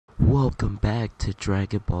Welcome back to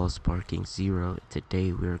Dragon Ball Sparking Zero.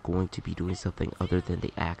 Today we are going to be doing something other than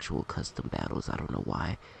the actual custom battles. I don't know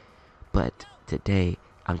why. But today,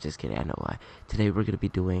 I'm just kidding, I know why. Today we're going to be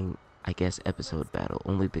doing, I guess, episode battle,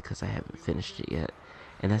 only because I haven't finished it yet.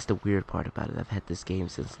 And that's the weird part about it. I've had this game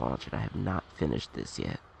since launch and I have not finished this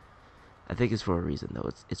yet. I think it's for a reason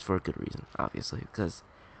though. It's for a good reason, obviously. Because,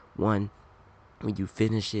 one, when you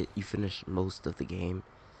finish it, you finish most of the game.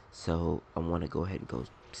 So I want to go ahead and go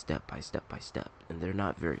step by step by step, and they're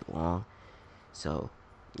not very long. So,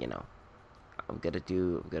 you know, I'm gonna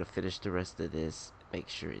finish the rest of this, make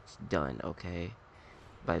sure it's done. Okay,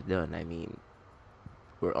 by done I mean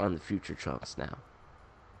we're on the future Trunks now.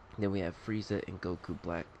 Then we have Frieza and Goku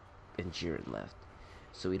Black and Jiren left.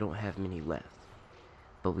 So we don't have many left,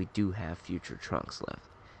 but we do have future Trunks left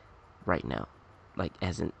right now. Like,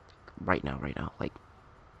 as in right now, like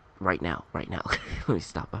right now. Let me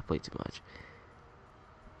stop, I play too much.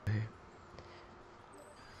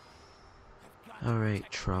 Alright,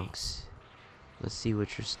 Trunks. Let's see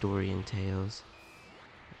what your story entails.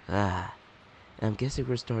 Ah, I'm guessing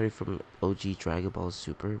we're starting from OG Dragon Ball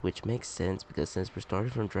Super, which makes sense because since we're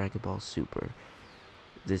starting from Dragon Ball Super,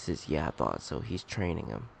 this is, yeah, I thought so. He's training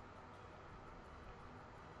him.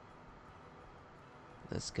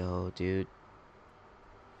 Let's go, dude.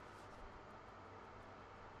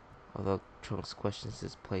 Although Trunks questions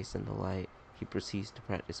his place in the light, he proceeds to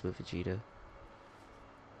practice with Vegeta.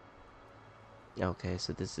 Okay,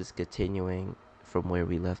 so this is continuing from where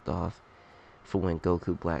we left off, for when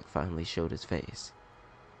Goku Black finally showed his face.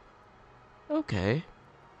 Okay.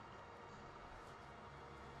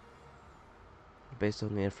 Based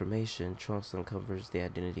on the information, Trunks uncovers the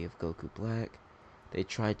identity of Goku Black. They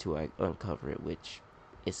try to uncover it, which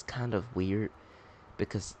is kind of weird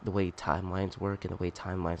because the way timelines work and the way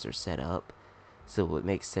timelines are set up. So it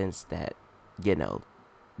makes sense that, you know,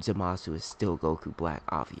 Zamasu is still Goku Black,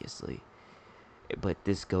 obviously. But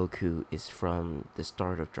this Goku is from the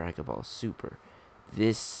start of Dragon Ball Super.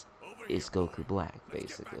 This is Goku Black,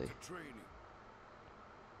 basically.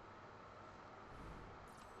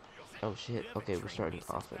 Oh shit, okay, we're starting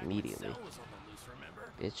off immediately.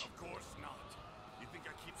 Bitch.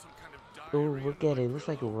 Oh, look at it, it looks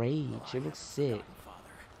like rage. It looks sick.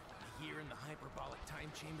 Here in the hyperbolic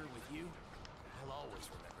time chamber with you, I'll always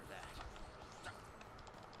remember that.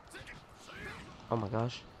 Oh my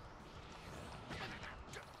gosh.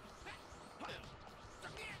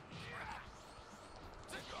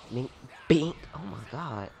 Mink, bink. Oh my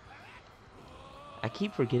god. I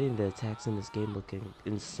keep forgetting the attacks in this game looking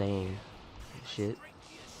insane. Shit.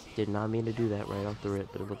 Did not mean to do that right off the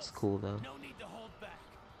rip, but it looks cool though. No need to hold back.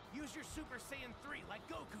 Use your Super Saiyan 3 like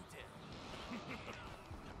Goku did.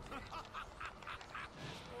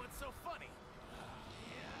 What's so funny?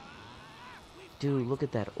 Dude, look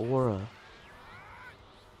at that aura.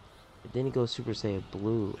 And then he goes Super Saiyan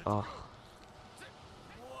Blue. Oh.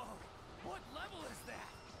 Whoa, what level is that?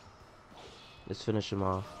 Let's finish him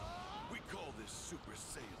off. We call this Super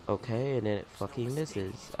Saiyan. Okay, and then it fucking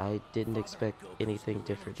misses. I didn't expect anything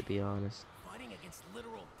different, to be honest. Fighting against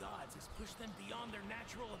literal gods has pushed them beyond their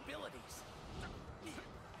natural abilities.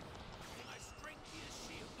 My strength is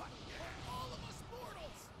shield. All of us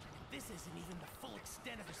mortals. This isn't even the full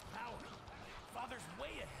extent of his power. Father's way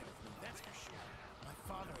ahead of me, that's for sure. My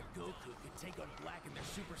father and Goku could take on Black in their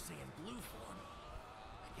Super Saiyan Blue form.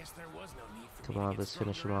 I guess there was no need for Come me to on, get let's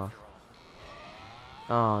finish him stronger off.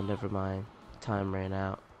 after all. Oh, never mind. Time ran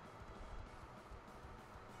out.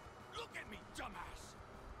 Look at me, dumbass!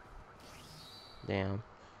 Damn.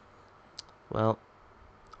 Well,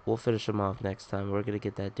 we'll finish him off next time. We're gonna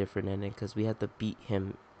get that different ending because we have to beat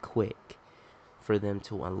him quick for them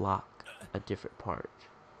to unlock a different part.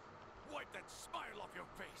 Wipe that smile off your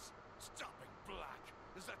face. Stopping Black.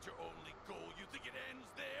 Is that your only goal? You think it ends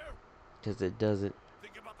there? Because it doesn't.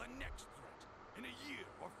 Think about the next threat. In a year,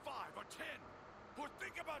 or 5, or 10. Or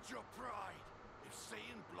think about your pride. If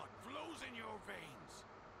Saiyan blood flows in your veins.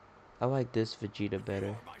 I like this Vegeta better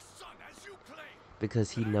You are my son, as you claim.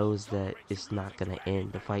 because he Then I will knows that tolerate it's you not losing gonna to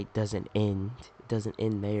end. The anything. fight doesn't end. It doesn't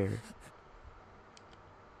end there.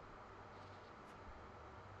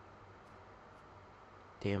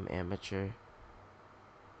 Damn amateur.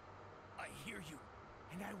 I hear you,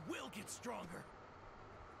 and I will get stronger.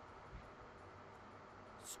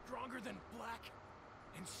 Stronger than Black,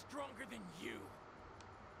 and stronger than you.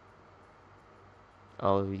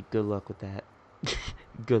 Oh, good luck with that.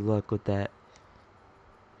 Good luck with that.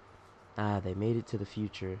 Ah, they made it to the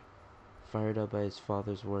future. Fired up by his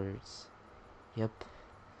father's words. Yep.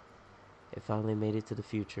 It finally made it to the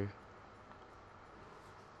future.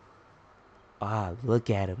 Ah, look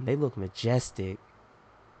at them. They look majestic.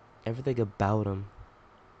 Everything about him.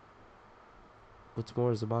 What's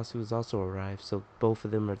more, Zamasu has also arrived, so both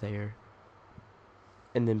of them are there.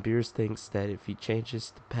 And then Beers thinks that if he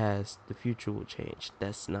changes the past, the future will change.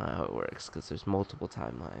 That's not how it works, because there's multiple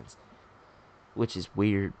timelines. Which is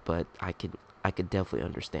weird, but I could definitely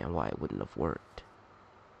understand why it wouldn't have worked.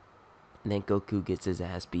 And then Goku gets his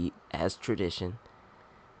ass beat, as tradition.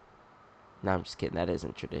 No, I'm just kidding. That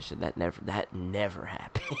isn't tradition. That never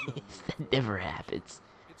happens. That never happens.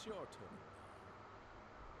 It's your turn.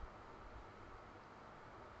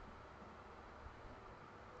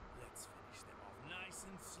 Let's finish them off nice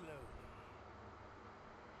and slowly.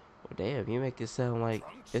 Well, damn, you make it sound like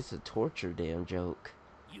it's a torture damn joke.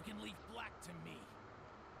 You can leave Black to me.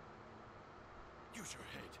 Use your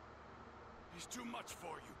head. He's too much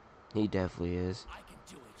for you. He definitely is. I can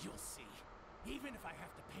do it, you'll see. Even if I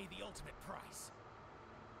have to pay the ultimate price.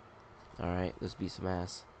 Alright, let's beat some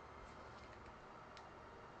ass.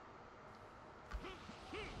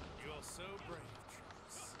 You're so brave,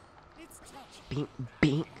 Trunks. It's touching. Bink,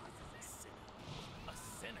 bink. A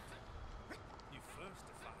sinner. You first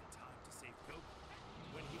defied time to save Goku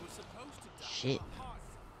when he was supposed to die. Shit. Isn't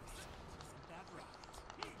that right?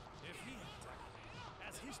 If he had died,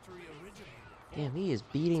 as history originated, Damn, he is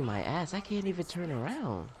beating my ass. I can't even turn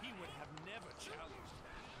around. he would have never challenged me,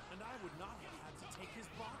 and I would not have had to take his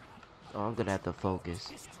body. Oh, I'm gonna have to focus.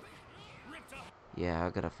 History ripped up. Yeah, I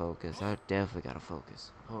gotta focus. I definitely gotta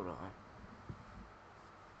focus. Hold on.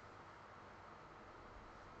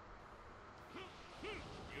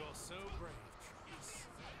 You're so brave, Trunks.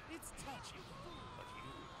 It's touching, but you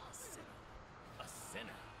a sinner. A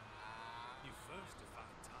sinner. You first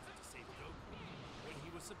defied time to save Goku when he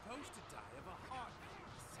was supposed to die of a heart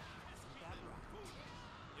disease. Isn't that right?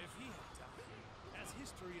 If he had died, as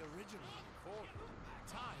history originally recorded,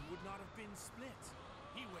 time would not have been split.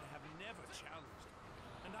 He would have never challenged me,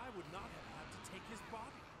 and I would not have had to take his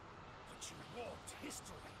body. But you warped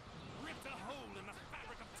history, ripped a hole in the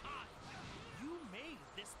fabric of time. You made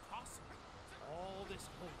this possible. All this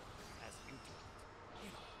whole as you do it.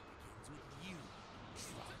 It all begins with you,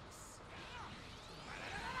 Trunks.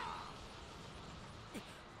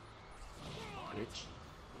 Bitch.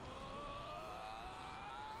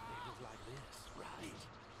 It was like this, right?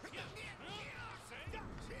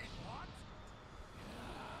 What?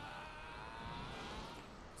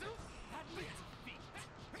 At my feet.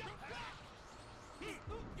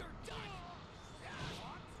 You're done.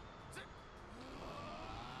 What?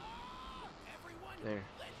 Everyone, There.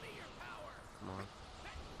 lend me your power. Come on.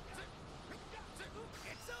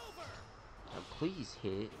 It's over. Now please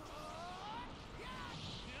hit.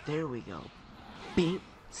 There we go. Bink,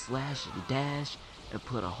 slash, and dash, and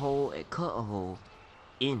put a hole and cut a hole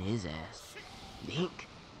in his ass. Bink.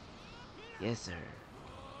 Yes, sir.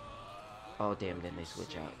 Oh, damn, then they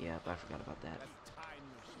switch out. Yeah, I forgot about that. That time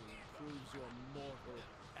machine proves your mortal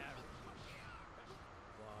error.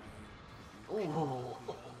 Why Ooh.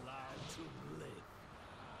 allowed to live?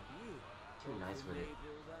 You Too nice with it.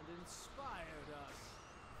 enabled and inspired us.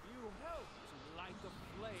 You helped to light the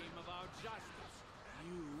flame of our justice.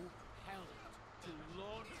 You helped to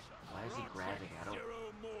launch. Why is he grabbing? I Project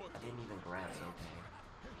didn't even grab it. Okay.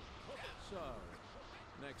 So,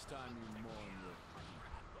 next time you mourn your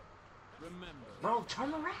remember. Bro,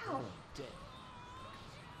 turn around. Dead.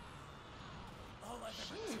 All I've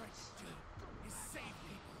ever Shit. tried to do is save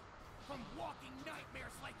people from walking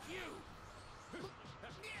nightmares like you.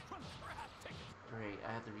 Great,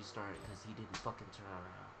 I have to restart it because he didn't fucking turn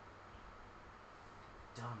around.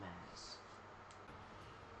 Dumbass.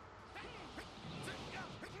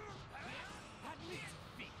 At his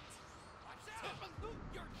feet.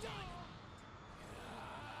 You're done.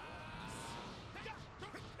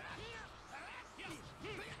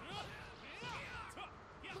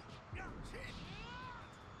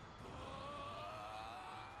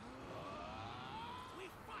 We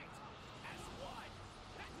fight as one.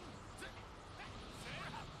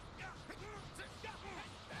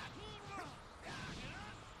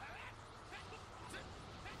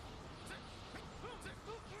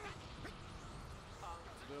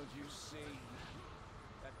 Don't you see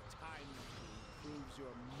that time machine proves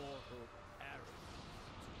your mortal error?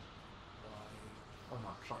 Why? Oh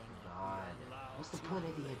my fucking god. What's the point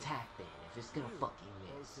of the attack then if it's gonna fucking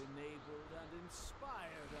miss? Both enabled and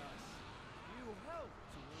inspired us. You helped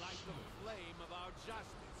to light the flame of our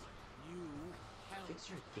justice. You helped Fix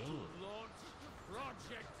your game. to launch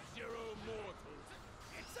Project Zero Mortal.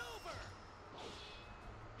 It's over!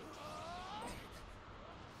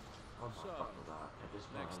 Oh my fucking god. At this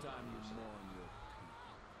point, Next I'm time you confused. mourn your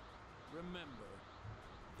people, remember,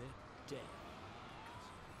 they're dead.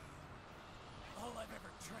 All I've ever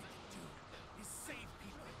tried to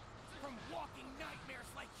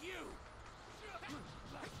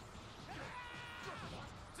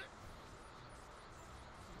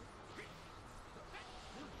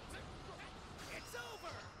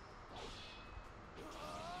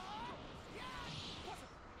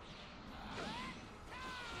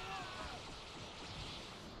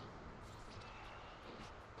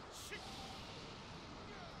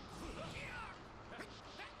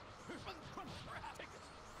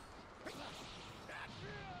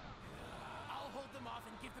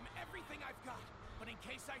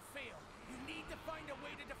case I fail, you need to find a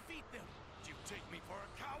way to defeat them. Do you take me for a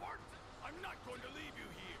coward? I'm not going to leave you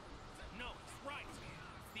here. No, it's right. It's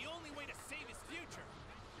the only way to save his future.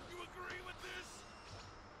 You agree with this?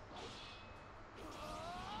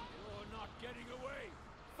 You're not getting away.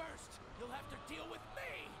 First, you'll have to deal with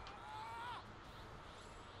me.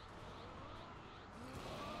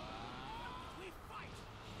 We fight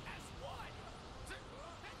as one.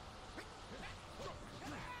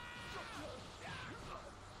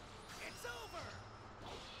 It's over.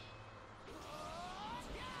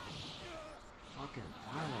 Fucking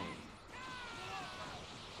fine.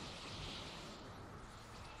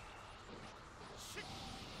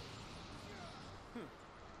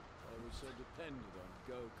 Always so dependent on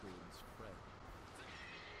Goku and his friend.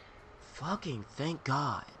 Fucking thank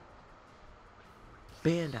God.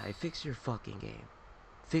 Bandai, fix your fucking game.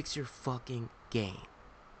 Fix your fucking game.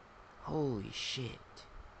 Holy shit.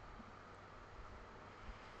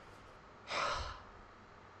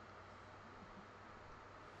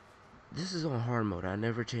 This is on hard mode. I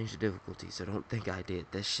never changed the difficulty, so don't think I did.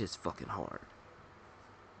 That shit's fucking hard.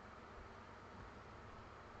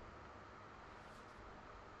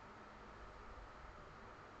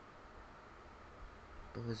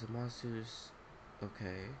 But was Amasu's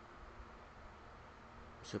okay?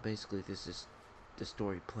 So basically, this is the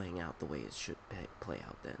story playing out the way it should play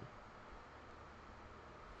out then.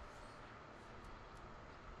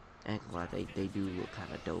 Ain't gonna lie, they do look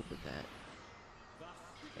kind of dope with that.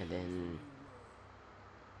 And then,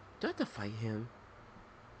 do I have to fight him?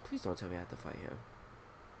 Please don't tell me I have to fight him.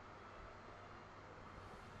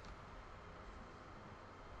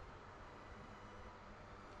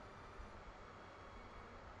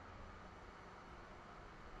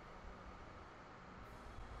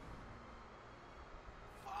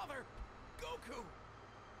 Father, Goku.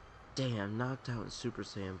 Damn, knocked out in Super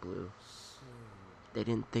Saiyan Blue. They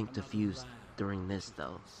didn't think to fuse during this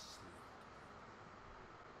though.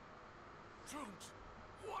 Trunks,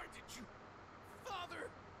 why did you... Father!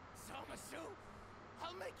 Zamasu,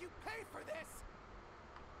 I'll make you pay for this!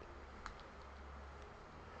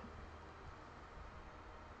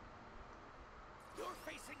 You're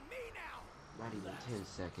facing me now! Not even 10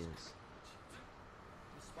 seconds.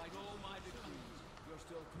 Despite all my decrees, you're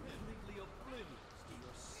still completely oblivious to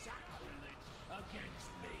your sacrilege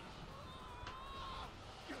against me.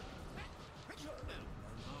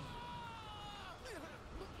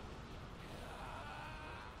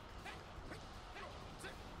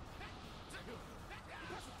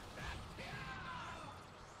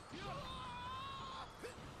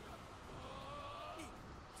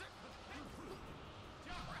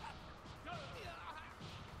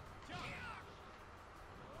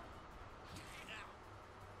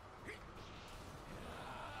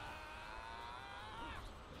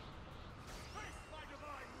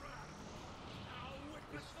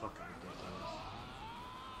 It's fucking ridiculous.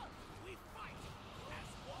 We fight as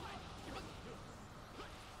one!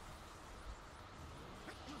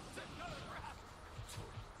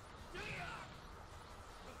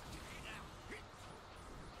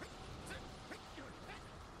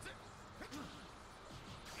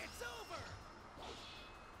 It's over!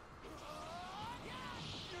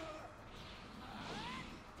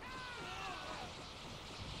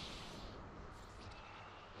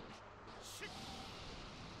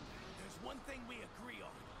 There's one thing we agree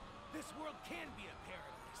on. This world can be a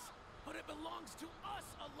paradise, but it belongs to us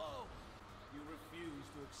alone. You refuse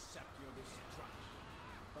to accept your destruction.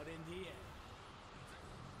 But in the end,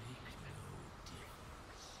 make no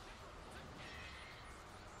difference.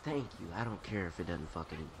 Thank you. I don't care if it doesn't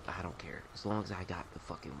fucking... I don't care. As long as I got the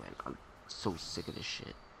fucking win. I'm so sick of this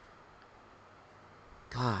shit.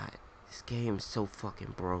 God, this game is so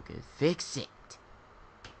fucking broken. Fix it!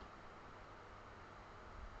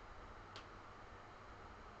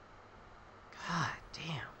 God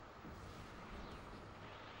damn.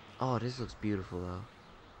 Oh, this looks beautiful though.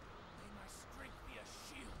 May my strength be a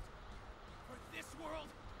shield for this world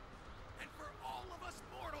and for all of us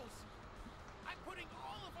mortals. I'm putting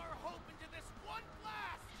all of our hope into this one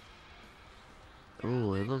blast.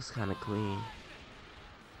 Ooh, it looks kind of clean.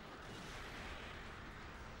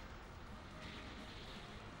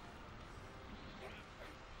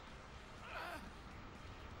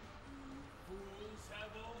 Fools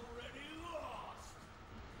have already lost.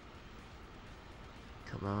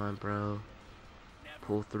 Come on, bro. Never.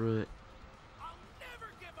 Pull through it. I'll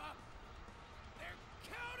never give up. They're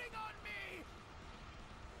counting on me.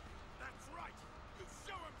 That's right. You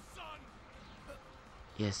show him, son.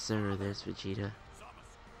 Yes, sir. There's Vegeta.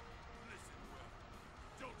 Zamasu, listen well.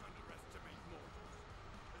 Don't underestimate mortals,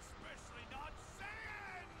 especially not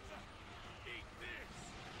Saiyans. Eat this.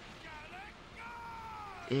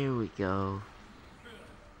 There we go.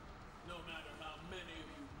 No matter how many of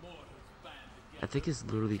you mortals band I together, think it's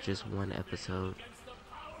literally just one episode. against the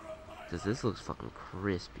power of my Cause this looks fucking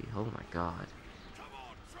crispy. Oh my god. Come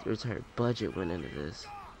on, The entire budget went into this.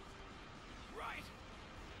 right.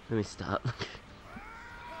 Let me stop.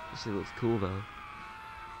 This shit looks cool though.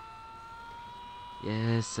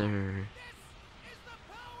 Yes, sir. Is the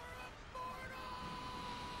power of mortals!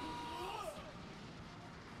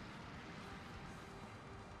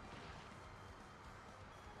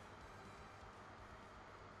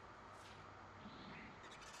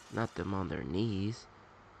 Not them on their knees.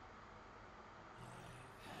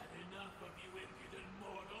 had enough of you impudent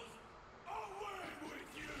mortals. Away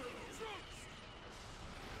with you!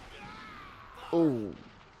 Oh.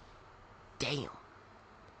 Damn.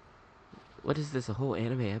 What is this, a whole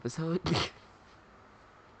anime episode?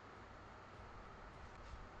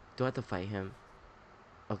 Do I have to fight him?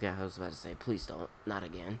 Okay, I was about to say, please don't. Not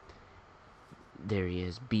again. There he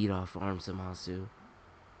is, beat off arms Zamasu.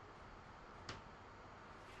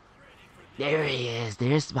 There he is,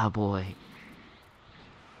 there's my boy.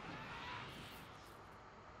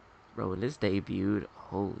 Bro, when this debuted,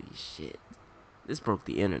 holy shit. This broke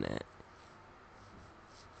the internet.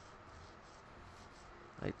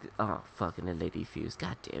 Like, oh, fucking, and they defused.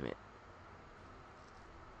 God damn it.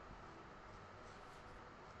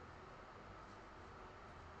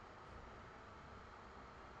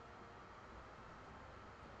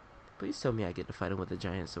 Please tell me I get to fight him with a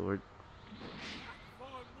giant sword. For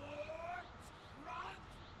more run!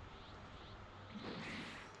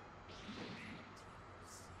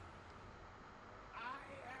 I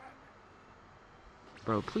am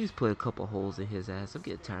Bro, please put a couple holes in his ass. I'm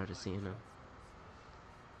getting tired of seeing him.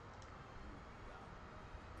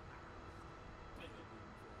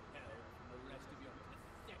 help from the rest of your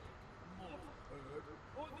pathetic mortal herd.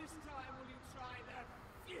 Or this time will you try the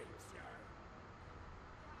future?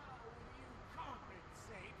 How will you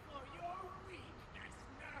compensate for your weakness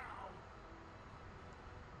now?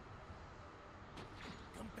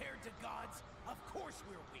 Compared to gods, of course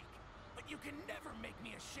we're weak. But you can never make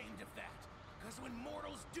me ashamed of that. Because when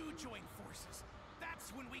mortals do join forces,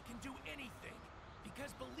 that's when we can do anything.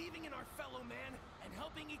 Because believing in our fellow man and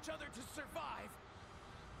helping each other to survive,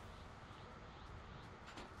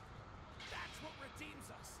 that's what redeems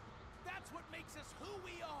us. That's what makes us who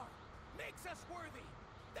we are. Makes us worthy.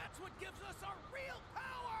 That's what gives us our real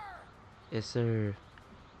power! Yes, sir.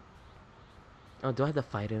 Oh, do I have to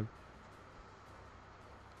fight him?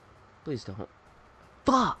 Please don't.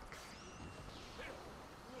 Fuck!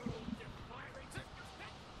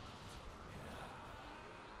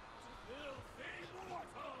 Filthy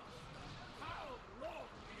mortals! How long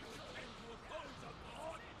do you intend to oppose a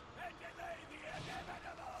god and delay the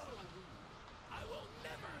inevitable? I will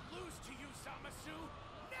never lose to you, Zamasu!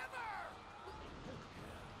 Never!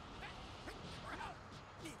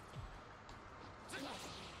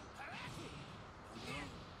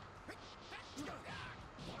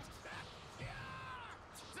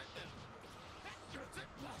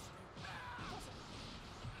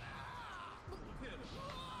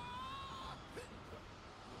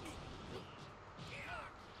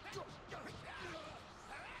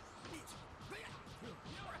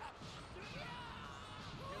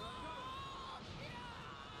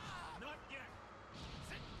 Not yet!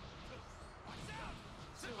 Watch out!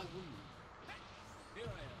 Here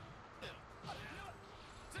I am.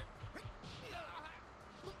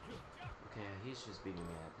 Okay, he's just beating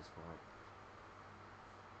me at this point.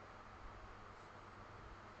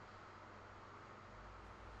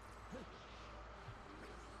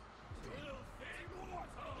 Filthy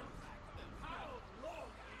mortals! How long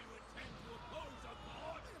do you intend to oppose a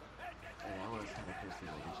god and delay And that was kind of pissed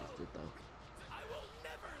what he just did though. I will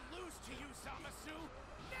never lose to you, Zamasu!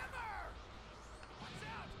 Never! Watch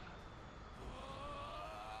out!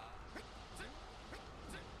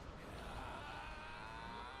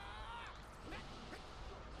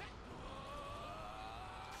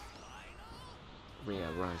 Yeah,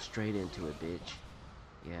 run straight into it, bitch.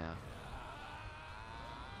 Yeah.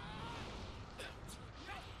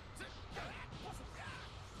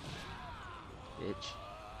 Bitch.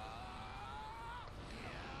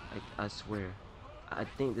 I swear. I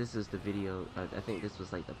think this is the video. I think this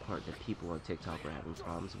was like the part that people on TikTok were having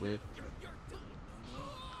problems with.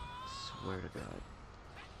 Swear to God.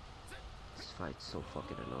 This fight's so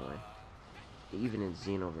fucking annoying. Even in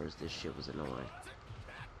Xenoverse, this shit was annoying.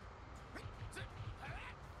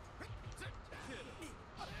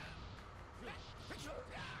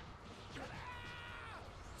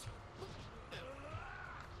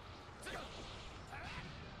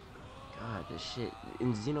 God, this shit.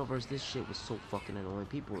 In Xenoverse, this shit was so fucking annoying.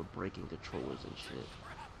 People were breaking controllers and shit.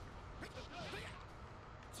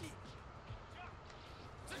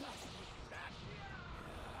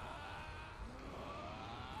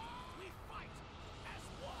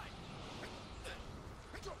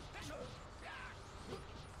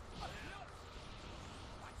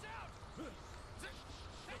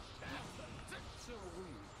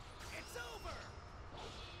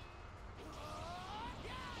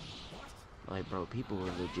 Like, bro, people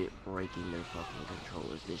were legit breaking their fucking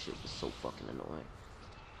controllers. This shit was so fucking annoying.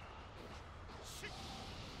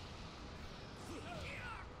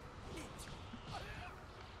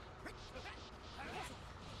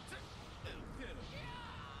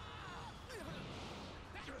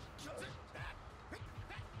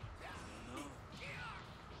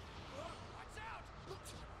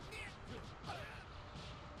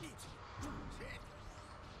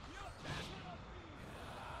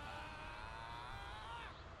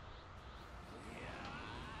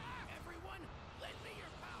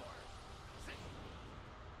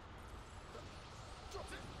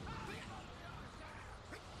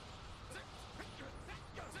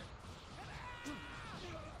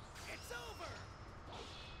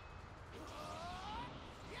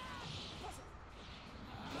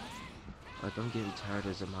 Like, I'm getting tired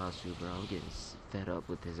of Zamasu, bro. I'm getting fed up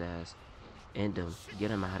with his ass. End him. Get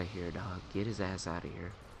him out of here, dog. Get his ass out of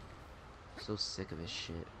here. So sick of his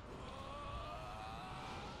shit.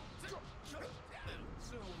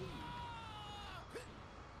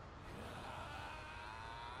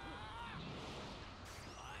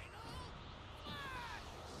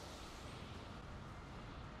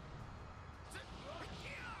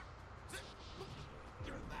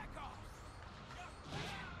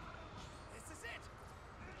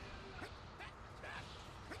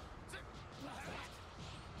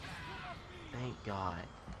 Thank God.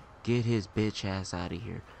 Get his bitch ass out of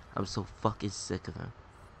here. I'm so fucking sick of him.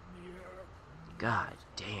 God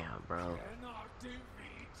damn, bro.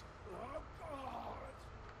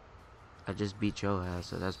 I just beat your ass,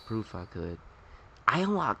 so that's proof I could. I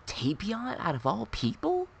unlocked Tapion out of all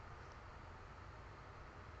people?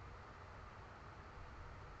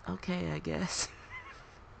 Okay, I guess.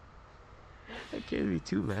 I can't be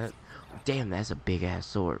too mad. Damn, that's a big ass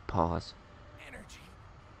sword. Pause.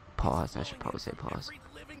 Pause. I should probably say pause. Every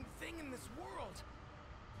living thing in this world.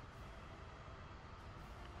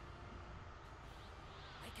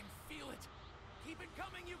 I can feel it. Keep it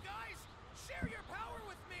coming, you guys. Share your power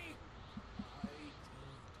with me. I don't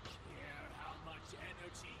care how much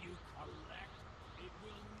energy you collect. It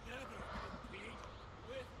will never compete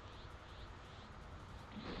with...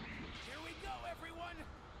 Here we go, everyone.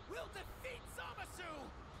 We'll defeat Zamasu.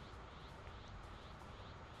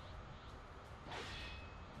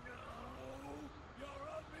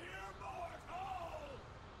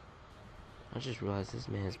 I just realized this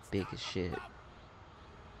man's big as shit.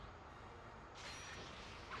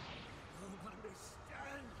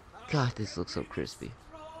 God, this looks so crispy. It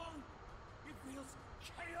feels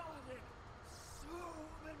chaotic. So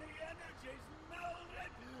many energies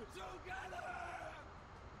melded together.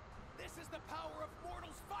 This is the power of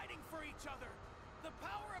mortals fighting for each other. The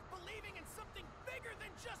power of believing in something bigger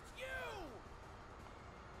than just you.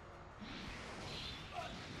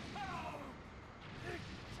 But how? It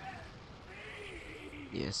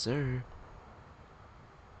can't be. Yes, sir.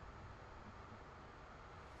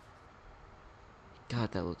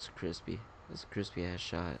 God, that looks crispy. That's a crispy ass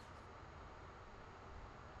shot.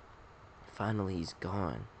 Finally, he's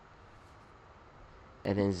gone.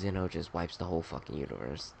 And then Zeno just wipes the whole fucking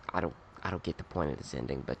universe. I don't get the point of this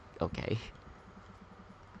ending, but okay.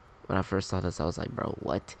 When I first saw this, I was like, bro,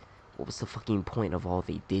 what? What was the fucking point of all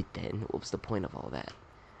they did then? What was the point of all that?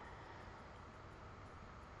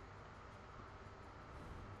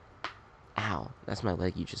 Ow. That's my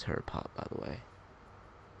leg you just heard pop, by the way.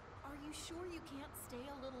 Are you sure you can't stay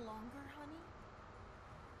a little longer, honey?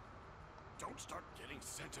 Don't start getting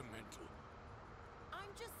sentimental. I'm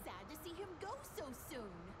just sad to see him go so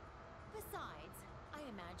soon. Besides, I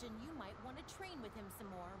imagine you might want to train with him some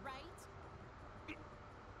more, right?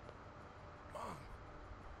 Mom.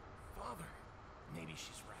 Father. Maybe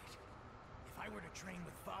she's right. If I were to train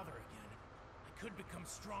with Father again, I could become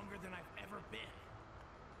stronger than I've ever been.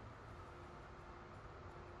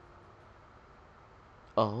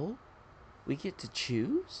 Oh? We get to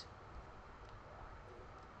choose?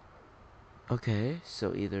 Okay,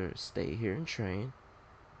 so either stay here and train,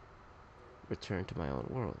 return to my own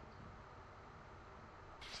world.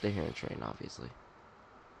 Stay here and train, obviously.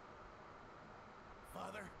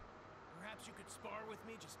 Father, perhaps you could spar with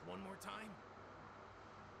me just one more time?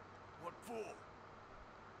 What for?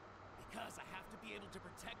 Because I have to be able to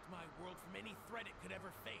protect my world from any threat it could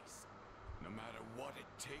ever face. No matter what it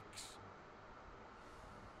takes.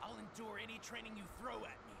 I'll endure any training you throw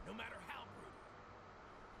at me, no matter how brutal.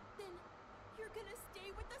 Then you're gonna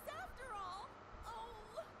stay with us after all. Oh,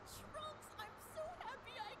 Trunks, I'm so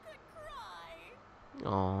happy I could cry.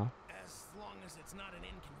 Aw. As long as it's not an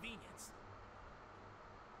inconvenience.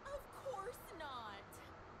 Of course not.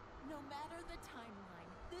 No matter the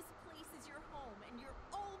timeline, this place is your home and you're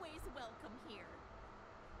always welcome here.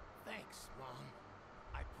 Thanks, Mom.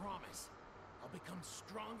 I promise. I'll become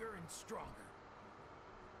stronger and stronger.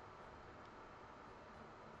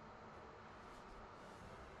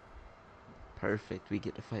 Perfect. We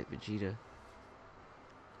get to fight Vegeta.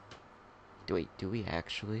 Wait, do we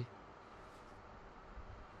actually?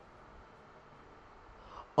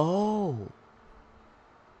 Oh!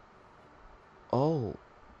 Oh!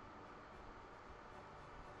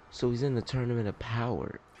 So he's in the Tournament of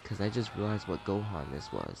Power. Because I just realized what Gohan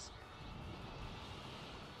this was.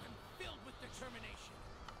 I'm filled with determination.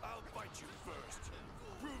 I'll fight you first.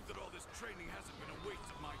 Prove that all this training hasn't been a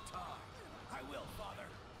waste of my time. I will, Father.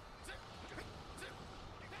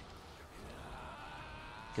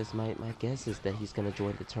 Because my guess is that he's going to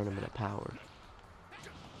join the Tournament of Power.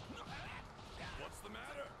 What's the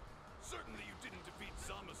matter? Certainly you didn't defeat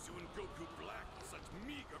Zamasu and Goku Black with such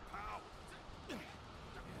meager power.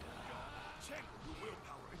 Channel your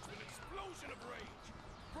willpower into an explosion of rage.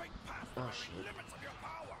 Break past the very shit. limits of your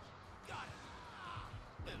power. Got it.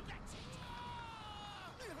 That's it.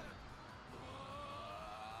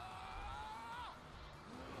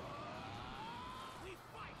 We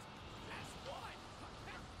fight as one.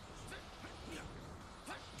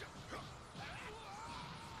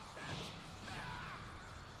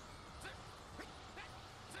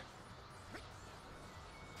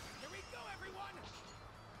 Here we go, everyone.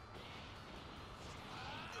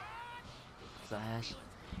 Slash.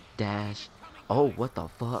 Dash. Oh, what the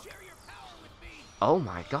fuck? Share your power with me. Oh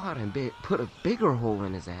my god, and put a bigger hole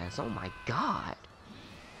in his ass. Oh my god.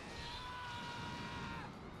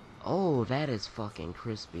 Oh, that is fucking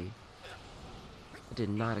crispy. I did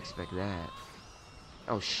not expect that.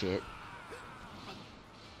 Oh shit.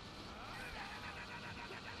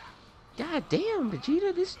 God damn,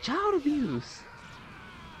 Vegeta, this child abuse.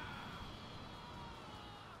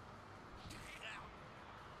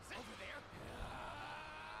 Over there.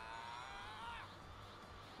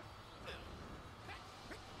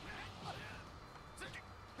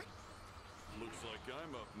 Looks like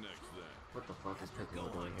I'm up next then. What the fuck is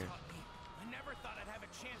Piccolo doing here? Taught me. I never thought I'd have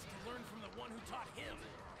a chance to learn from the one who taught him.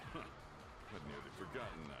 I'd nearly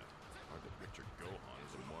forgotten that. Hard to picture Gohan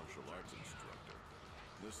as a martial arts instructor.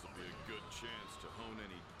 This'll be a good chance to hone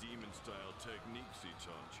any demon-style techniques he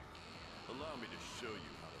taught you. Allow me to show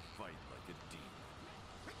you how to fight like a demon.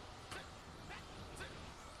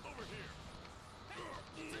 Over here!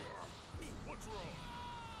 What's wrong?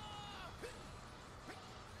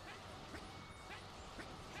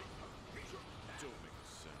 Don't make a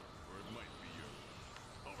sound, or it might be you.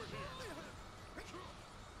 Over here!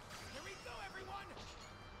 Here we go, everyone.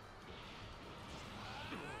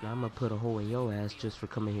 Now I'm gonna put a hole in your ass just for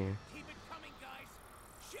coming here. Keep it coming, guys.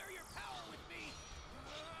 Share your power with me.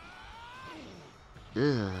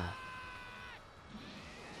 Ugh.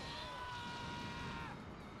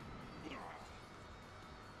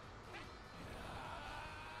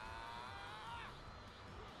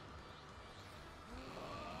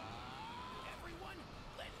 Everyone,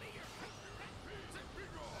 lend me your.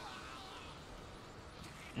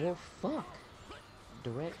 Well, fuck.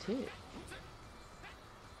 Direct hit.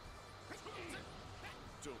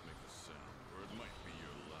 Don't make a sound, or it might be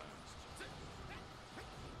your last.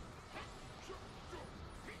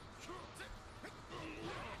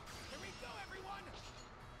 Here we go, everyone.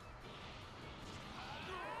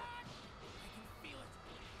 I can feel it.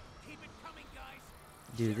 Keep it coming, guys.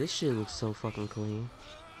 Dude, this shit looks so fucking clean.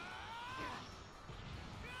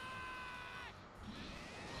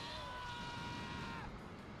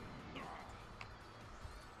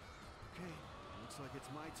 Okay, looks like it's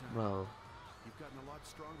my turn. Bro. You've gotten a lot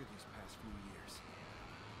stronger these past few years.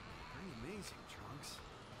 Pretty amazing, Trunks.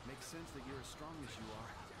 Makes sense that you're as strong as you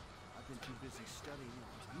are. I've been too busy studying,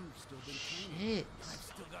 and you've still been training. Shit. I've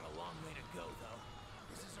still got a long way to go, though.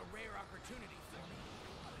 This is a rare opportunity for me.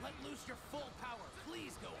 Let loose your full power,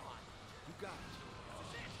 please, Gohan. You got it.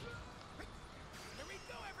 Here we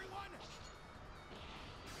go, everyone.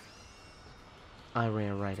 I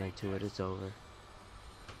ran right into it. It's over.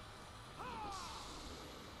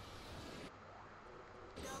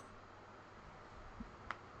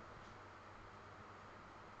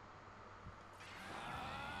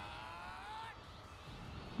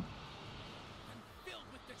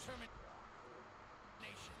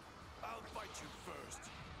 determination. I'll fight you first.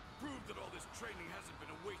 Prove that all this training hasn't been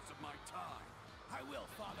a waste of my time. I will,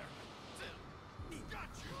 Father. Got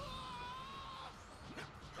you!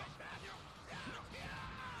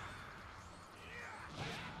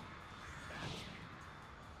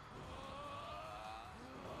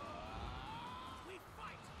 We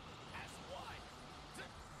fight as one.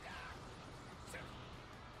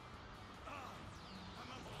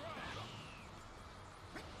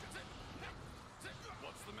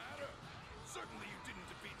 What's the matter? Certainly you didn't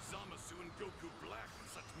defeat Zamasu and Goku Black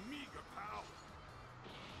with such meager power.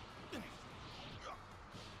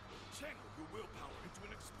 Channel your willpower into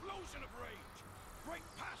an explosion of rage. Break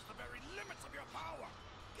past the very limits of your power.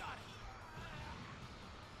 Got it.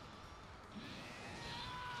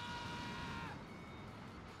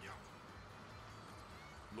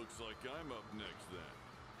 Looks like I'm up next then.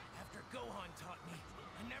 After Gohan taught me,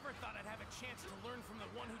 I never thought I'd have a chance to learn from the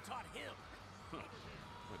one who taught him.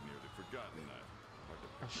 I'd nearly forgotten that.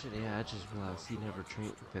 Oh shit, yeah, I just realized he never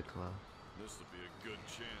trained with Piccolo. This'll be a good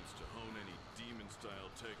chance to hone any demon-style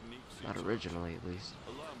techniques. Not originally, at least.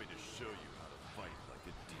 Allow me to show you how to fight like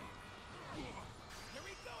a demon. Here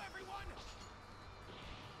we go, everyone!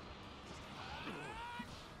 I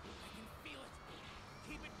can feel it.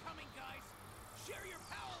 Keep it coming, guys. Share your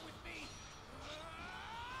power with me.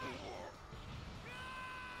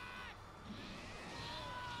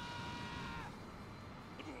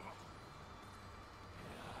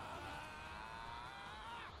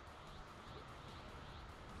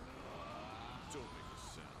 Don't make a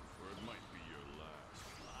sound, or it might be your last.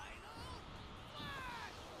 Final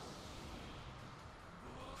flash!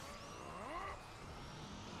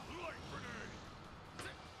 Light grenade!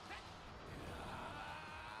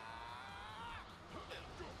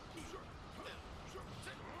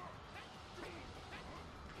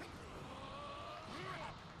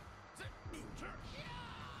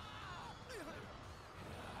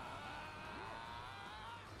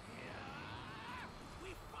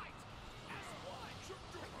 We fight as one.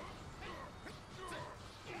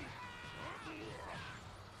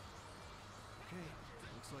 Okay,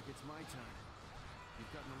 looks like it's my turn. You've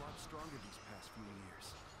gotten a lot stronger these past few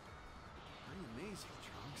years. Pretty amazing,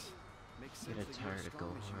 Trunks. Makes sense Get that you're tired as of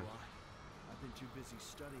strong as you Gohan. are. I've been too busy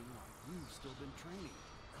studying while you've still been training.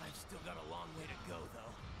 I've still got a long way to go,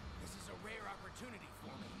 though. This is a rare opportunity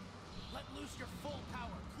for me. Let loose your full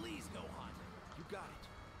power, please, Gohan. You got it.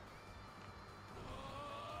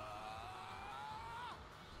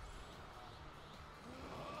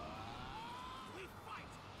 We fight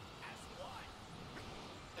as one.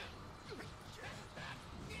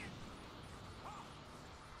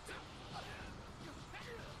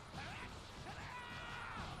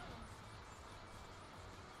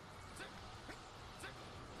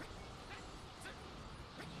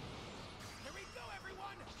 Here we go,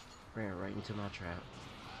 everyone. Ran right into my trap.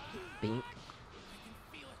 Bink, I can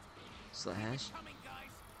feel it. slash, Coming,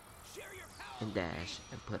 guys. Share your power. and dash,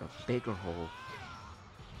 and put a bigger hole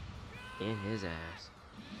in his ass.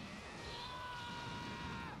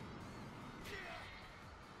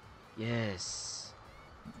 Yes.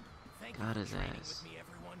 Thank Got you his for training ass. with me,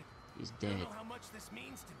 everyone. He's You don't dead. know how much this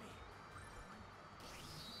means to me.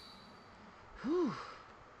 Whew.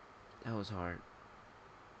 That was hard.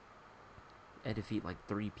 I defeat like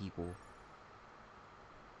 3 people.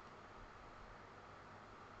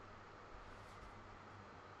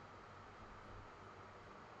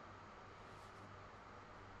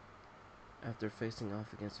 After facing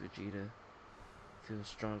off against Vegeta, feels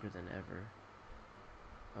stronger than ever.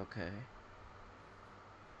 Okay.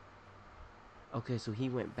 Okay, so he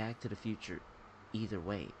went back to the future either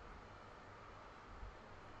way.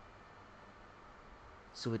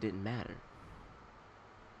 So it didn't matter.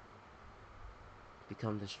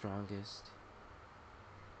 Become the strongest.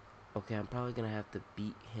 Okay, I'm probably gonna have to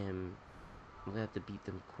beat him. I'm gonna have to beat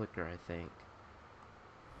them quicker, I think.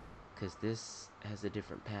 Because this has a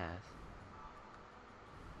different path.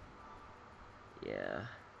 Yeah.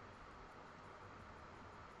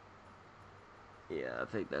 Yeah, I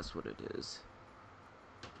think that's what it is.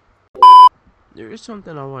 There is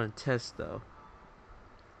something I want to test though.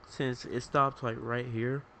 Since it stopped like right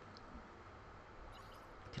here.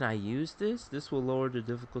 Can I use this? This will lower the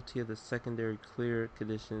difficulty of the secondary clear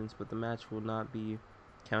conditions, but the match will not be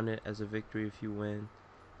counted as a victory if you win.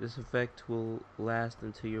 This effect will last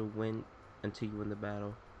until you win the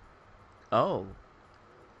battle. Oh.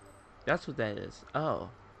 That's what that is. Oh.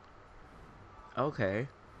 Okay.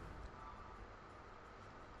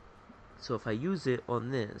 So if I use it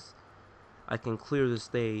on this, I can clear the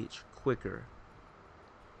stage quicker.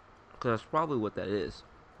 Because that's probably what that is.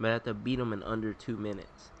 But I have to beat them in under 2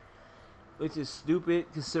 minutes. Which is stupid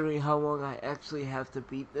considering how long I actually have to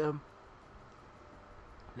beat them.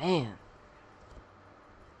 Man.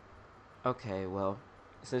 Okay, well,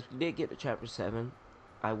 since we did get to chapter 7,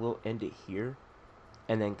 I will end it here.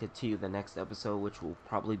 And then continue the next episode, which will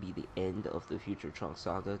probably be the end of the Future Trunks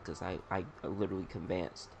saga. Because I literally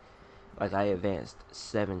advanced. Like, I advanced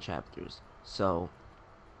 7 chapters. So,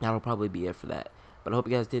 that'll probably be it for that. But I hope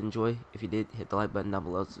you guys did enjoy. If you did, hit the like button down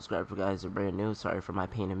below. Subscribe for guys who are brand new. Sorry for my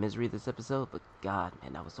pain and misery this episode. But, God,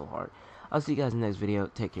 man, that was so hard. I'll see you guys in the next video.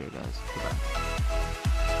 Take care, guys. Goodbye.